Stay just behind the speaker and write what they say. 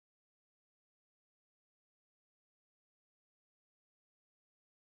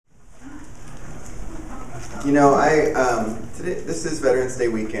Today this is Veterans Day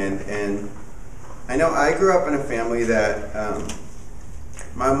weekend, and I know I grew up in a family that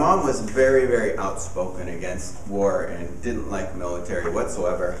my mom was very, very outspoken against war and didn't like military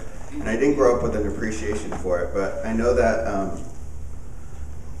whatsoever, and I didn't grow up with an appreciation for it. But I know that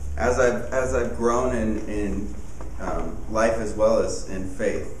as I've grown in life as well as in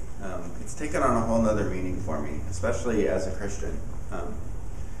faith, it's taken on a whole nother meaning for me, especially as a Christian.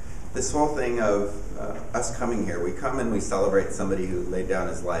 This whole thing of us coming here, we come and we celebrate somebody who laid down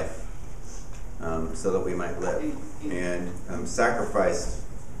his life so that we might live, and sacrificed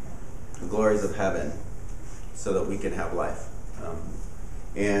the glories of heaven so that we can have life.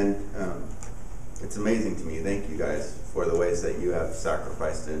 It's amazing to me. Thank you guys for the ways that you have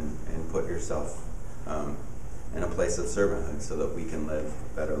sacrificed and put yourself in a place of servanthood so that we can live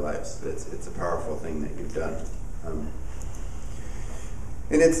better lives. It's a powerful thing that you've done.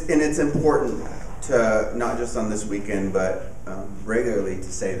 And it's important to, not just on this weekend, but regularly to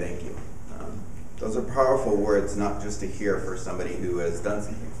say thank you. Those are powerful words, not just to hear for somebody who has done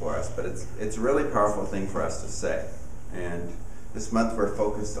something for us, but it's a really powerful thing for us to say. And this month we're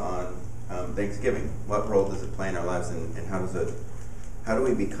focused on Thanksgiving. What role does it play in our lives, and how do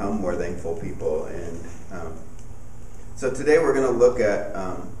we become more thankful people? And so today we're going to look at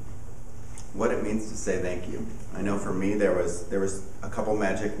what it means to say thank you. I know for me there was a couple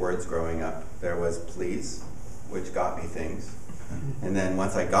magic words growing up. There was please, which got me things. And then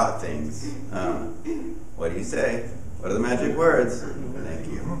once I got things, what do you say? What are the magic words? Thank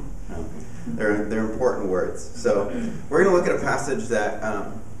you. They're important words. So we're going to look at a passage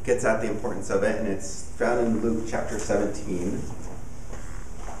that gets at the importance of it, and it's found in Luke chapter 17.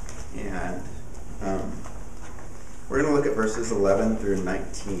 And we're going to look at verses 11 through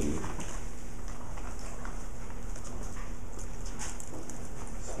 19.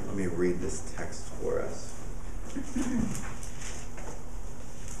 Let me read this text for us.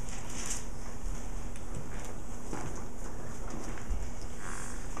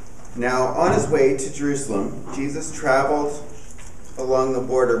 Now, on his way to Jerusalem, Jesus traveled along the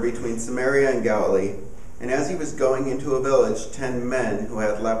border between Samaria and Galilee, and as he was going into a village, 10 men who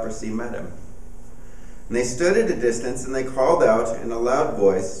had leprosy met him. And they stood at a distance, and they called out in a loud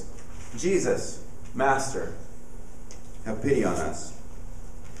voice, "Jesus, Master, have pity on us."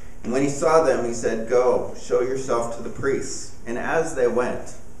 And when he saw them, he said, "Go, show yourself to the priests." And as they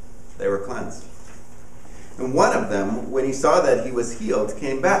went, they were cleansed. And one of them, when he saw that he was healed,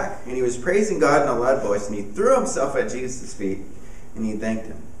 came back, and he was praising God in a loud voice, and he threw himself at Jesus' feet, and he thanked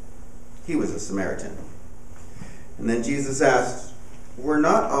him. He was a Samaritan. And then Jesus asked, "Were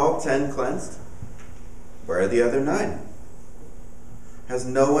not all 10 cleansed? Where are the other 9? Has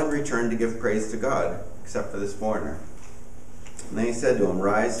no one returned to give praise to God, except for this foreigner?" And then he said to him,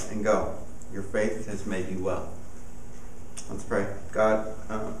 "Rise and go. Your faith has made you well." Let's pray. God,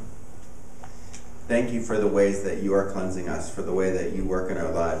 thank you for the ways that you are cleansing us, for the way that you work in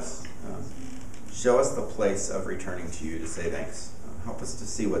our lives. Show us the place of returning to you to say thanks. Help us to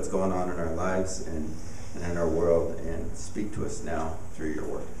see what's going on in our lives and in our world, and speak to us now through your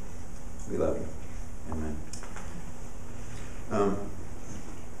word. We love you. Amen.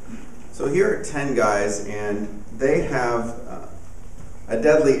 So here are 10 guys, and they have a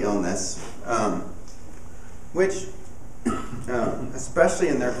deadly illness, which, especially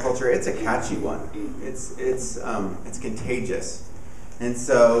in their culture, it's a catchy one. It's contagious. And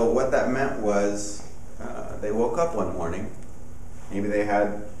so what that meant was they woke up one morning. Maybe they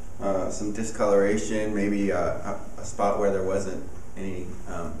had some discoloration, maybe a spot where there wasn't any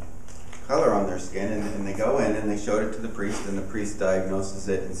color on their skin, and they go in and they showed it to the priest, and the priest diagnoses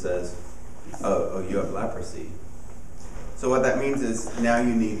it and says, oh, you have leprosy. So what that means is now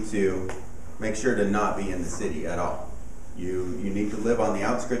you need to make sure to not be in the city at all. You need to live on the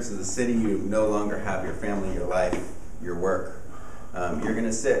outskirts of the city. You no longer have your family, your life, your work. You're going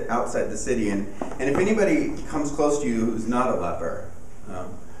to sit outside the city, and if anybody comes close to you who's not a leper,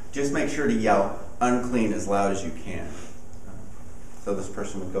 just make sure to yell "unclean" as loud as you can. So this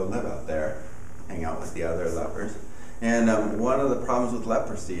person would go live out there, hang out with the other lepers. And one of the problems with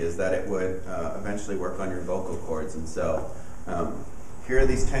leprosy is that it would eventually work on your vocal cords. And so here are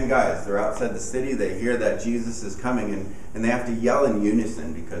these 10 guys. They're outside the city. They hear that Jesus is coming, and they have to yell in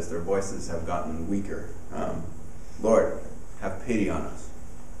unison because their voices have gotten weaker. "Lord, have pity on us.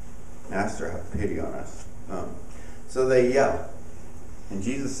 Master, have pity on us." So they yell. And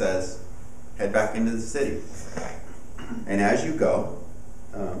Jesus says, "Head back into the city. And as you go,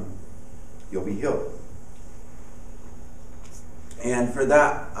 you'll be healed." And for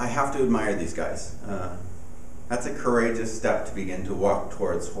that, I have to admire these guys. That's a courageous step to begin to walk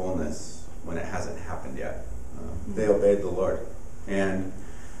towards wholeness when it hasn't happened yet. they obeyed the Lord. And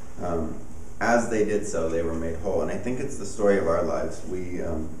as they did so, they were made whole. And I think it's the story of our lives. We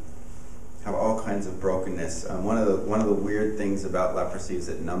have all kinds of brokenness. One of the weird things about leprosy is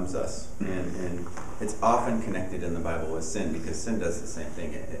it numbs us. And it's often connected in the Bible with sin, because sin does the same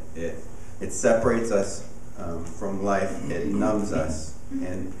thing. It separates us from life. It numbs us.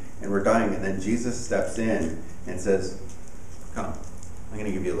 And we're dying. And then Jesus steps in and says, come, I'm going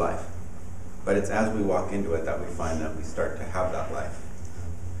to give you life. But it's as we walk into it that we find that we start to have that life.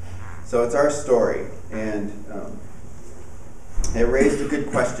 So it's our story, and it raised a good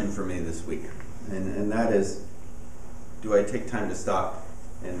question for me this week, and that is, do I take time to stop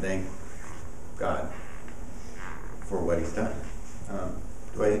and thank God for what He's done?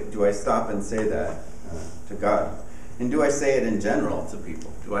 Do I stop and say that to God? And do I say it in general to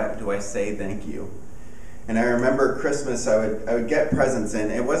people? Do I say thank you? And I remember Christmas, I would get presents, and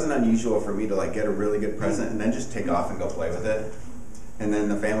it wasn't unusual for me to get a really good present and then just take off and go play with it. And then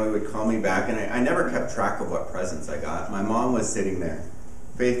the family would call me back, and I never kept track of what presents I got. My mom was sitting there,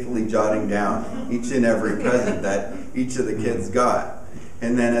 faithfully jotting down each and every present that each of the kids got.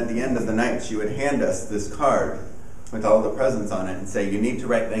 And then at the end of the night, she would hand us this card with all the presents on it and say, you need to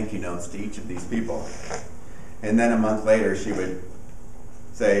write thank you notes to each of these people. And then a month later, she would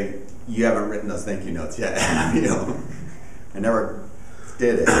say, you haven't written those thank you notes yet. I never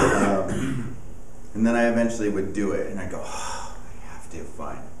did it. And then I eventually would do it, and I'd go,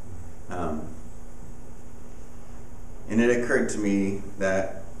 fine. And it occurred to me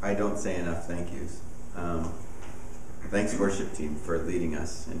that I don't say enough thank yous. Thanks, worship team, for leading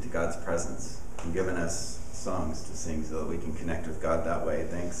us into God's presence and giving us songs to sing so that we can connect with God that way.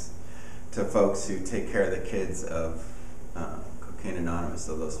 Thanks to folks who take care of the kids of Cocaine Anonymous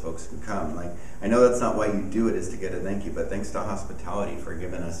so those folks can come. I know that's not why you do it, is to get a thank you, but thanks to Hospitality for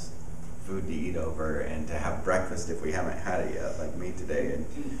giving us food to eat over and to have breakfast if we haven't had it yet, like me today, and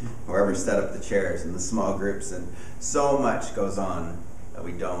whoever set up the chairs and the small groups, and so much goes on that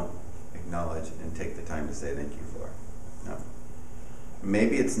we don't acknowledge and take the time to say thank you for. No.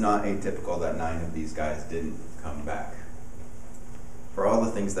 Maybe it's not atypical that 9 of these guys didn't come back. For all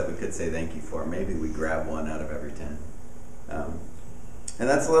the things that we could say thank you for, maybe we grab 1 out of every 10. And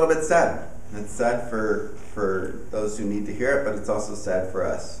that's a little bit sad. It's sad for those who need to hear it, but it's also sad for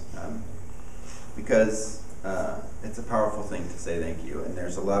us. Because it's a powerful thing to say thank you, and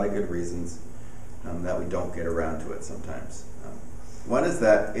there's a lot of good reasons that we don't get around to it sometimes. One is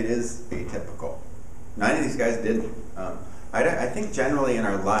that it is atypical. 9 of these guys didn't. I think generally in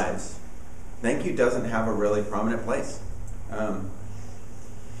our lives, thank you doesn't have a really prominent place.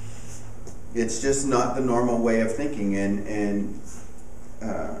 It's just not the normal way of thinking, and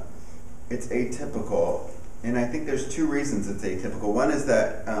it's atypical. And I think there's 2 reasons it's atypical. One is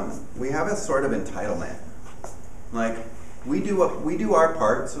that we have a sort of entitlement. We do our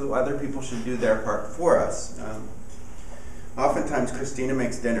part, so other people should do their part for us. Oftentimes, Christina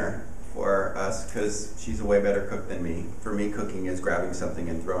makes dinner for us because she's a way better cook than me. For me, cooking is grabbing something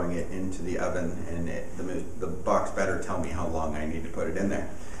and throwing it into the oven, and the box better tell me how long I need to put it in there.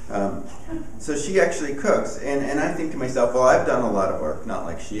 So she actually cooks, and I think to myself, well, I've done a lot of work. Not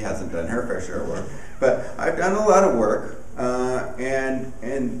like she hasn't done her fair share of work, but I've done a lot of work,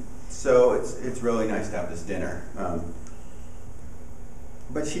 and so it's really nice to have this dinner.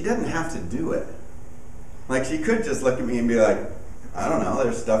 But she didn't have to do it. She could just look at me and be like, I don't know,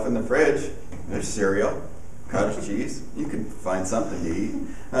 there's stuff in the fridge. There's cereal, cottage cheese. You can find something to eat.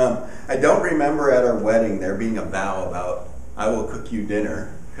 I don't remember at our wedding there being a vow about, I will cook you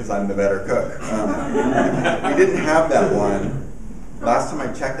dinner because I'm the better cook. We didn't have that one. Last time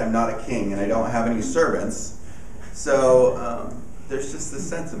I checked, I'm not a king, and I don't have any servants. So there's just this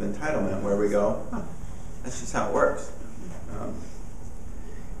sense of entitlement where we go, that's just how it works.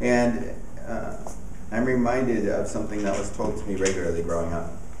 And I'm reminded of something that was told to me regularly growing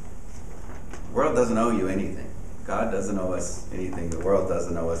up. The world doesn't owe you anything. God doesn't owe us anything. The world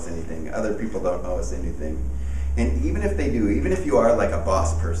doesn't owe us anything. Other people don't owe us anything. And even if they do, even if you are like a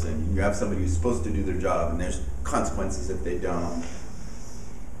boss person, you have somebody who's supposed to do their job and there's consequences if they don't,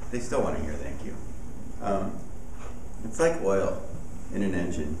 they still want to hear thank you. It's like oil in an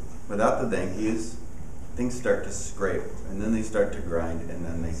engine. Without the thank yous, things start to scrape, and then they start to grind, and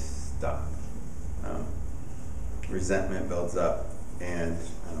then they stop. Resentment builds up, and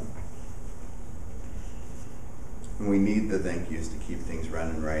we need the thank yous to keep things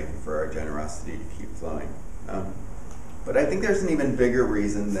running right and for our generosity to keep flowing. But I think there's an even bigger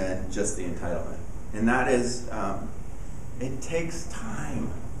reason than just the entitlement, and that is it takes time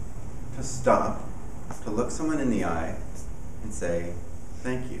to stop, to look someone in the eye and say,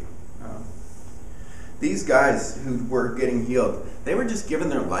 thank you. these guys who were getting healed, they were just giving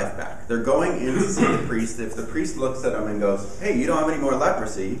their life back. They're going in to see the priest. If the priest looks at them and goes, hey, you don't have any more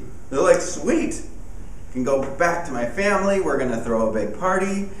leprosy, they're like, sweet, I can go back to my family, we're going to throw a big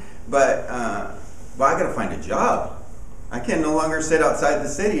party, but I got to find a job. I can no longer sit outside the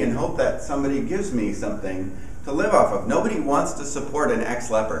city and hope that somebody gives me something to live off of. Nobody wants to support an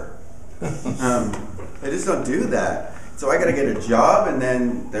ex-leper. They just don't do that. So I got to get a job, and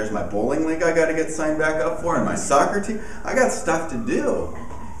then there's my bowling league I got to get signed back up for, and my soccer team. I got stuff to do.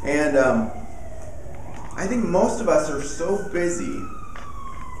 And I think most of us are so busy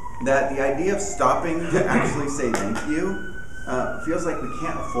that the idea of stopping to actually say thank you feels like we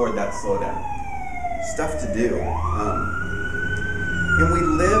can't afford that slowdown. Stuff to do. And we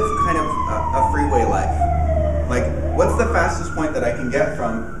live kind of a freeway life. Like, what's the fastest point that I can get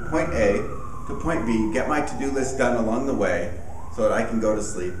from point A to point B, get my to-do list done along the way so that I can go to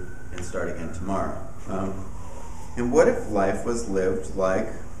sleep and start again tomorrow? And what if life was lived like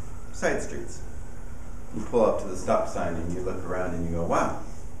side streets? You pull up to the stop sign and you look around and you go, wow,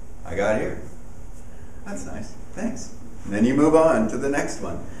 I got here. That's nice, thanks. And then you move on to the next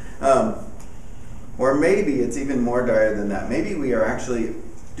one. Or maybe it's even more dire than that. Maybe we are actually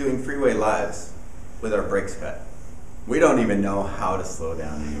doing freeway lives with our brakes cut. We don't even know how to slow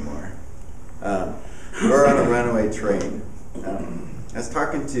down anymore. We're on a runaway train. I was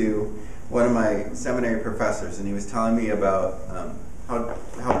talking to one of my seminary professors, and he was telling me about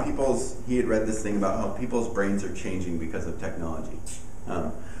how he had read this thing about how people's brains are changing because of technology.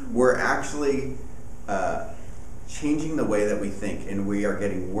 We're actually changing the way that we think, and we are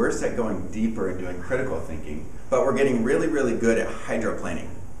getting worse at going deeper and doing critical thinking, but we're getting really, really good at hydroplaning.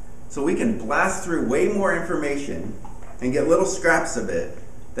 So we can blast through way more information and get little scraps of it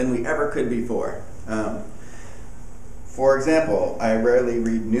than we ever could before. For example, I rarely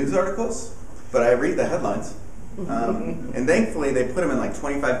read news articles, but I read the headlines. And thankfully they put them in like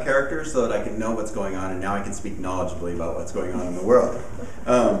 25 characters so that I can know what's going on, and now I can speak knowledgeably about what's going on in the world.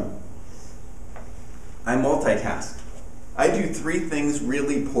 I multitask. I do 3 things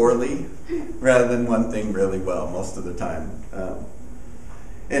really poorly rather than 1 thing really well most of the time.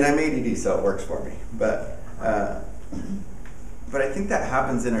 And I'm ADD, so it works for me. But I think that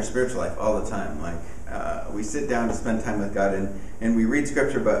happens in our spiritual life all the time. Like, we sit down to spend time with God, and we read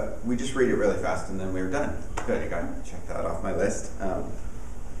Scripture, but we just read it really fast, and then we're done. Good, I got to check that off my list.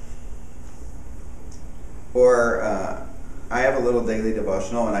 I have a little daily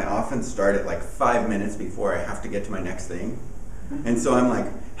devotional, and I often start it like 5 minutes before I have to get to my next thing. And so I'm like,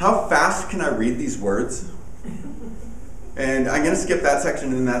 how fast can I read these words? And I'm going to skip that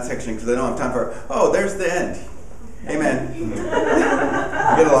section and that section because I don't have time for, oh, there's the end. Amen.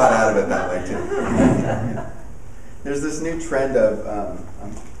 I get a lot out of it that way too. There's this new trend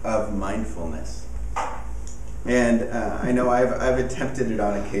of mindfulness. And I know I've attempted it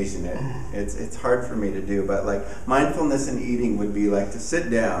on occasion. It's hard for me to do, but like mindfulness in eating would be like to sit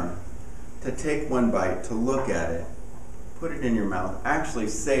down, to take one bite, to look at it, put it in your mouth, actually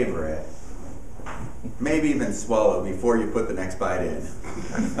savor it, maybe even swallow before you put the next bite in.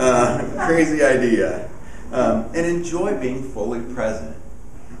 Crazy idea. And enjoy being fully present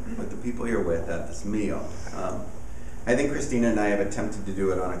with the people you're with at this meal. I think Christina and I have attempted to do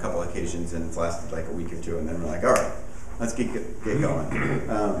it on a couple occasions, and it's lasted like a week or two, and then we're like, all right, let's get going.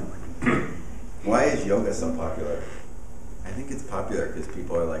 Why is yoga so popular? I think it's popular because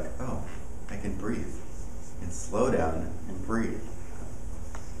people are like, oh, I can breathe and slow down and breathe.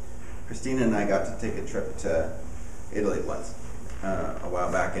 Christina and I got to take a trip to Italy once, a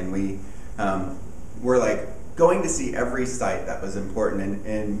while back, and we were like going to see every site that was important,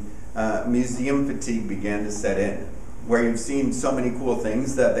 and museum fatigue began to set in, where you've seen so many cool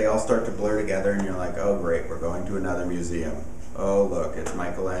things that they all start to blur together, and you're like, oh great, we're going to another museum. Oh look, it's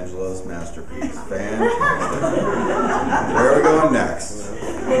Michelangelo's masterpiece. Fantastic. Where are we going next?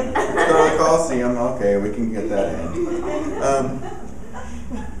 Let's go to the Colosseum. Okay, we can get that in.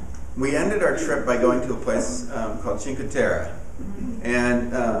 We ended our trip by going to a place called Cinque Terre.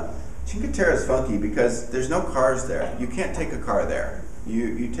 And Cinque Terre is funky because there's no cars there. You can't take a car there.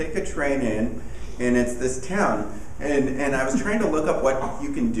 You take a train in, and it's this town. And I was trying to look up what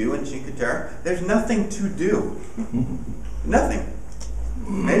you can do in Cinque Terre. There's nothing to do. Nothing.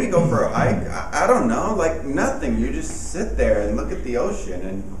 Maybe go for a hike. I don't know. Like nothing. You just sit there and look at the ocean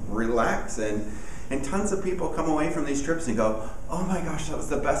and relax. And tons of people come away from these trips and go, oh my gosh, that was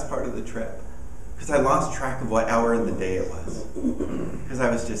the best part of the trip. Because I lost track of what hour in the day it was. Because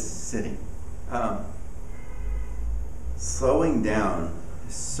I was just sitting. Slowing down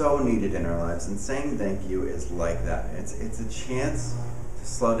is so needed in our lives, and saying thank you is like that. It's a chance to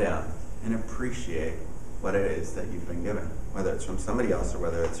slow down and appreciate what it is that you've been given, whether it's from somebody else or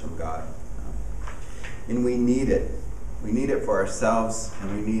whether it's from God. And we need it. We need it for ourselves,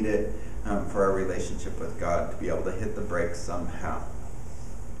 and we need it for our relationship with God to be able to hit the brakes somehow.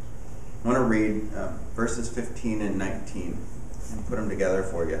 I want to read verses 15 and 19 and put them together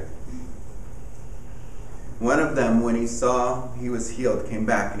for you. One of them, when he saw he was healed, came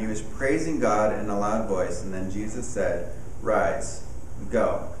back, and he was praising God in a loud voice. And then Jesus said, "Rise,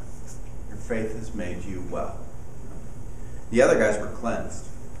 go. Your faith has made you well." The other guys were cleansed.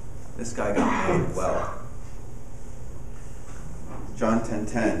 This guy got made well. John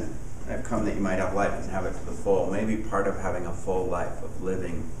 10:10, "I've come that you might have life and have it to the full." Maybe part of having a full life, of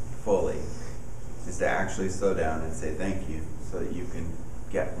living fully, is to actually slow down and say thank you so that you can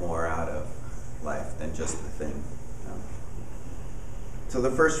get more out of life than just the thing. So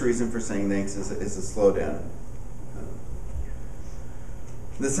the first reason for saying thanks is a slow down.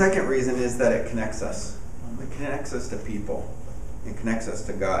 The second reason is that it connects us. It connects us to people. It connects us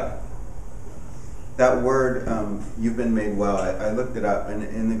to God. That word, you've been made well, I looked it up, and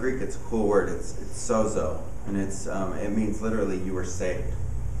in the Greek it's a cool word. It's sozo, and it means literally you were saved.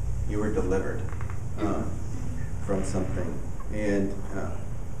 You were delivered from something. And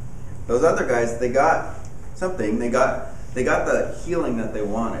those other guys, they got something. They got the healing that they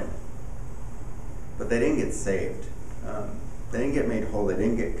wanted, but they didn't get saved. They didn't get made whole. They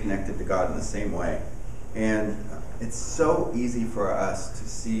didn't get connected to God in the same way. And it's so easy for us to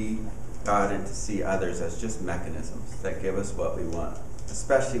see God and to see others as just mechanisms that give us what we want,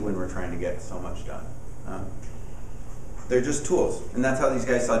 especially when we're trying to get so much done. They're just tools, and that's how these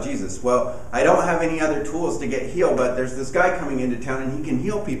guys saw Jesus. Well, I don't have any other tools to get healed, but there's this guy coming into town, and he can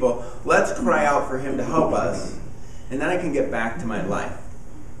heal people. Let's cry out for him to help us, and then I can get back to my life.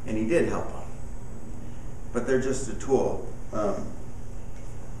 And he did help them. But they're just a tool.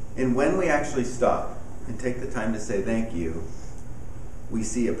 And when we actually stop and take the time to say thank you, we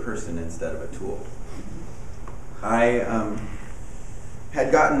see a person instead of a tool. I had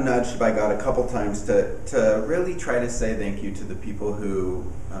gotten nudged by God a couple times to really try to say thank you to the people who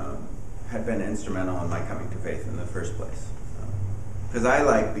had been instrumental in my coming to faith in the first place. Because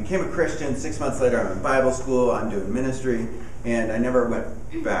I became a Christian. 6 months later, I'm in Bible school, I'm doing ministry, and I never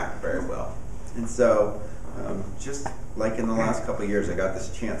went back very well. And so, just like in the last couple of years, I got this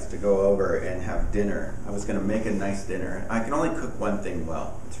chance to go over and have dinner. I was going to make a nice dinner. I can only cook one thing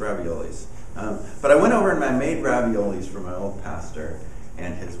well. It's raviolis. But I went over and I made raviolis for my old pastor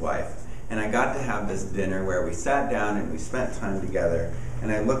and his wife. And I got to have this dinner where we sat down and we spent time together.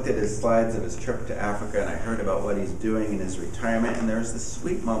 And I looked at his slides of his trip to Africa, and I heard about what he's doing in his retirement. And there was this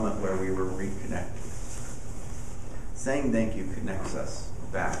sweet moment where we were reconnected. Saying thank you connects us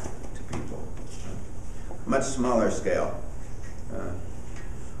back to people. Much smaller scale.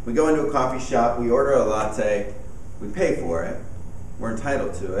 We go into a coffee shop, we order a latte, we pay for it, we're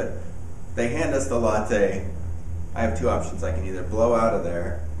entitled to it. They hand us the latte. I have two options. I can either blow out of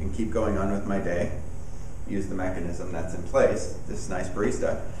there and keep going on with my day, use the mechanism that's in place, this nice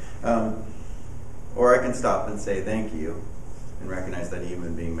barista, or I can stop and say thank you and recognize that a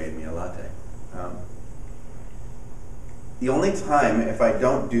human being made me a latte. The only time, if I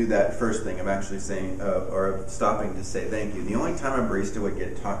don't do that first thing of actually saying, or stopping to say thank you, the only time a barista would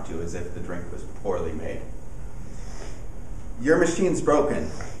get talked to is if the drink was poorly made. Your machine's broken.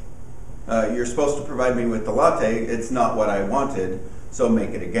 You're supposed to provide me with the latte. It's not what I wanted, so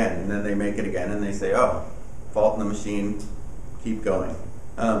make it again. And then they make it again, and they say, oh, fault in the machine, keep going.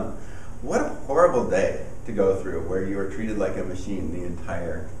 What a horrible day to go through where you are treated like a machine the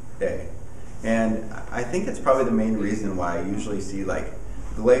entire day. And I think it's probably the main reason why I usually see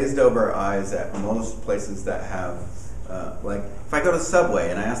glazed over eyes at most places that have, if I go to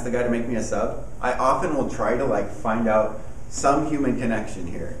Subway and I ask the guy to make me a sub, I often will try to find out some human connection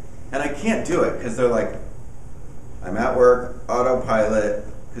here. And I can't do it because they're like, I'm at work, autopilot,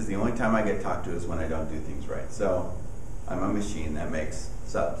 because the only time I get talked to is when I don't do things right. So I'm a machine that makes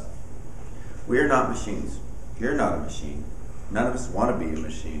subs. We are not machines. You're not a machine. None of us want to be a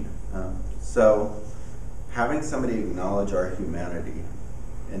machine. So having somebody acknowledge our humanity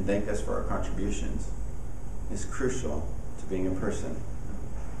and thank us for our contributions is crucial to being a person.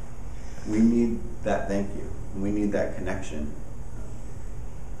 We need that thank you. We need that connection.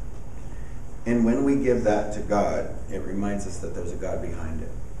 And when we give that to God, it reminds us that there's a God behind it.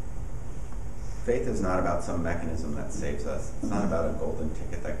 Faith is not about some mechanism that saves us. It's not about a golden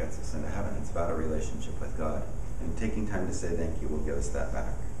ticket that gets us into heaven. It's about a relationship with God. And taking time to say thank you will give us that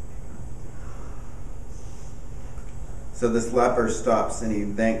back. So this leper stops and he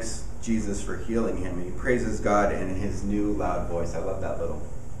thanks Jesus for healing him. And he praises God in his new loud voice. I love that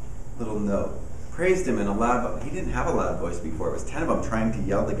little note. praised him in a loud, he didn't have a loud voice before. It was 10 of them trying to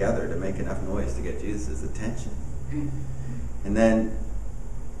yell together to make enough noise to get Jesus' attention. And then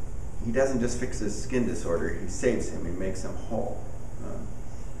he doesn't just fix his skin disorder, he saves him, he makes him whole.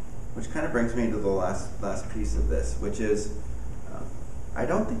 Which kind of brings me to the last piece of this, which is, I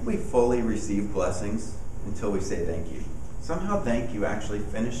don't think we fully receive blessings until we say thank you. Somehow thank you actually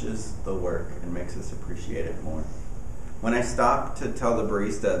finishes the work and makes us appreciate it more. When I stop to tell the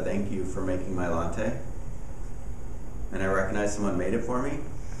barista thank you for making my latte, and I recognize someone made it for me,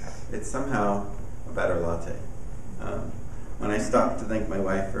 it's somehow a better latte. When I stop to thank my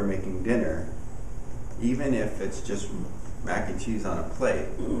wife for making dinner, even if it's just mac and cheese on a plate,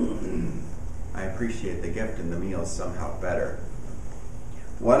 I appreciate the gift and the meal somehow better.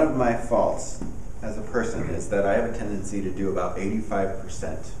 One of my faults as a person is that I have a tendency to do about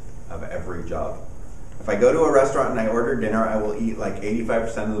 85% of every job. If I go to a restaurant and I order dinner, I will eat like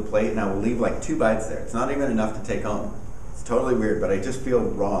 85% of the plate and I will leave like 2 bites there. It's not even enough to take home. It's totally weird, but I just feel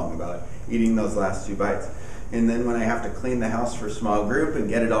wrong about eating those last 2 bites. And then when I have to clean the house for a small group and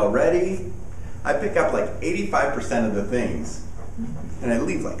get it all ready, I pick up like 85% of the things and I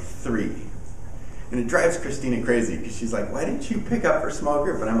leave like 3. And it drives Christina crazy because she's like, why didn't you pick up for a small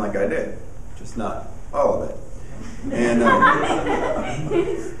group? And I'm like, I did, just not all of it. And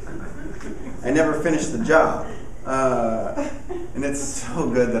I never finished the job. And it's so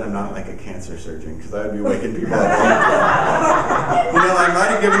good that I'm not like a cancer surgeon because I would be waking people up all the time. I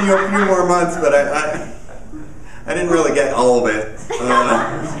might have given you a few more months, but I didn't really get all of it.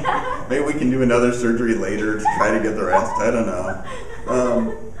 Maybe we can do another surgery later to try to get the rest. I don't know.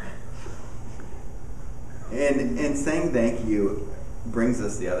 And saying thank you brings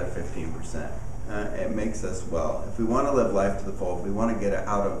us the other 15%. It makes us well. If we want to live life to the full, if we want to get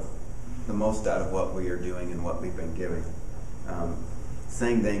the most out of what we are doing and what we've been giving,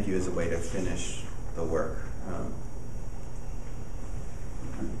 saying thank you is a way to finish the work.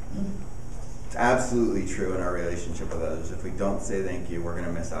 It's absolutely true in our relationship with others. If we don't say thank you, we're going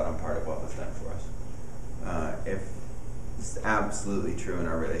to miss out on part of what was done for us. It's absolutely true in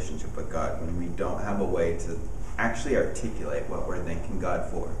our relationship with God when we don't have a way to actually articulate what we're thanking God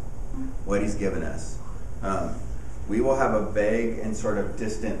for, what He's given us. We will have a vague and sort of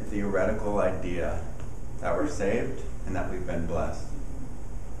distant theoretical idea that we're saved and that we've been blessed.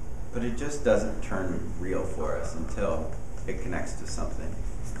 But it just doesn't turn real for us until it connects to something.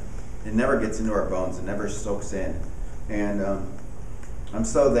 It never gets into our bones. It never soaks in. And I'm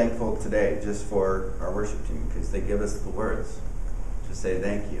so thankful today just for our worship team because they give us the words to say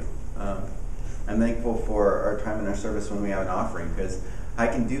thank you. I'm thankful for our time in our service when we have an offering because I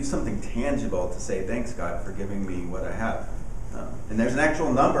can do something tangible to say thanks, God, for giving me what I have. And there's an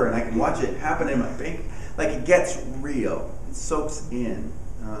actual number and I can watch it happen in my bank. Like it gets real. It soaks in.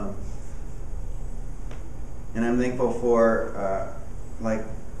 And I'm thankful for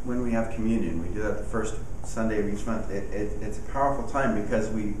when we have communion, we do that the first Sunday of each month. It's a powerful time because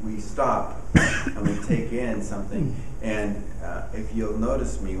we stop and we take in something. And if you'll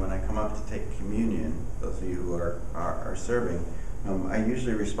notice me when I come up to take communion, those of you who are serving, I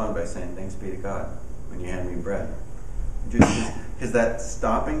usually respond by saying, thanks be to God when you hand me bread. Because that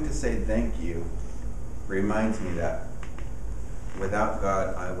stopping to say thank you reminds me that without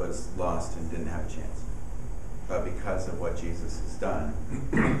God, I was lost and didn't have a chance. But because of what Jesus has done,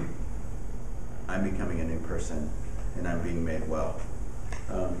 I'm becoming a new person and I'm being made well.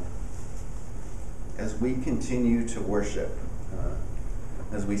 As we continue to worship,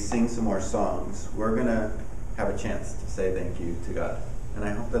 as we sing some more songs, we're going to have a chance to say thank you to God. And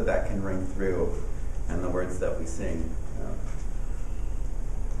I hope that can ring through in the words that we sing.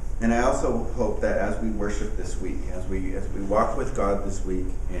 And I also hope that as we worship this week, as we walk with God this week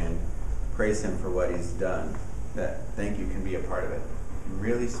and praise Him for what He's done, that thank you can be a part of it. In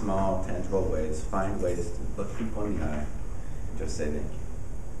really small, tangible ways, find ways to look people in the eye and just say thank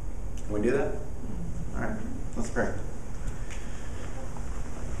you. Can we do that? All right, let's pray.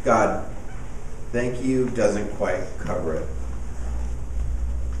 God, thank you doesn't quite cover it.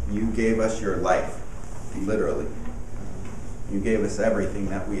 You gave us your life, literally. You gave us everything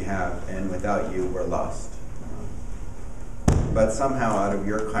that we have, and without you, we're lost. But somehow, out of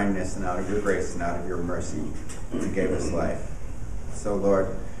your kindness and out of your grace and out of your mercy, you gave us life. So,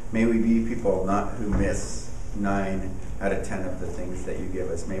 Lord, may we be people not who miss 9 out of 10 of the things that you give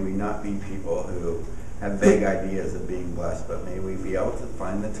us. May we not be people who have vague ideas of being blessed, but may we be able to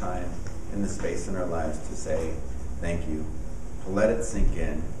find the time and the space in our lives to say thank you, to let it sink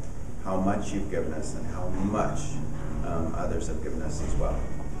in how much you've given us and how much others have given us as well.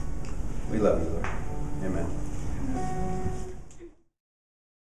 We love you, Lord. Amen.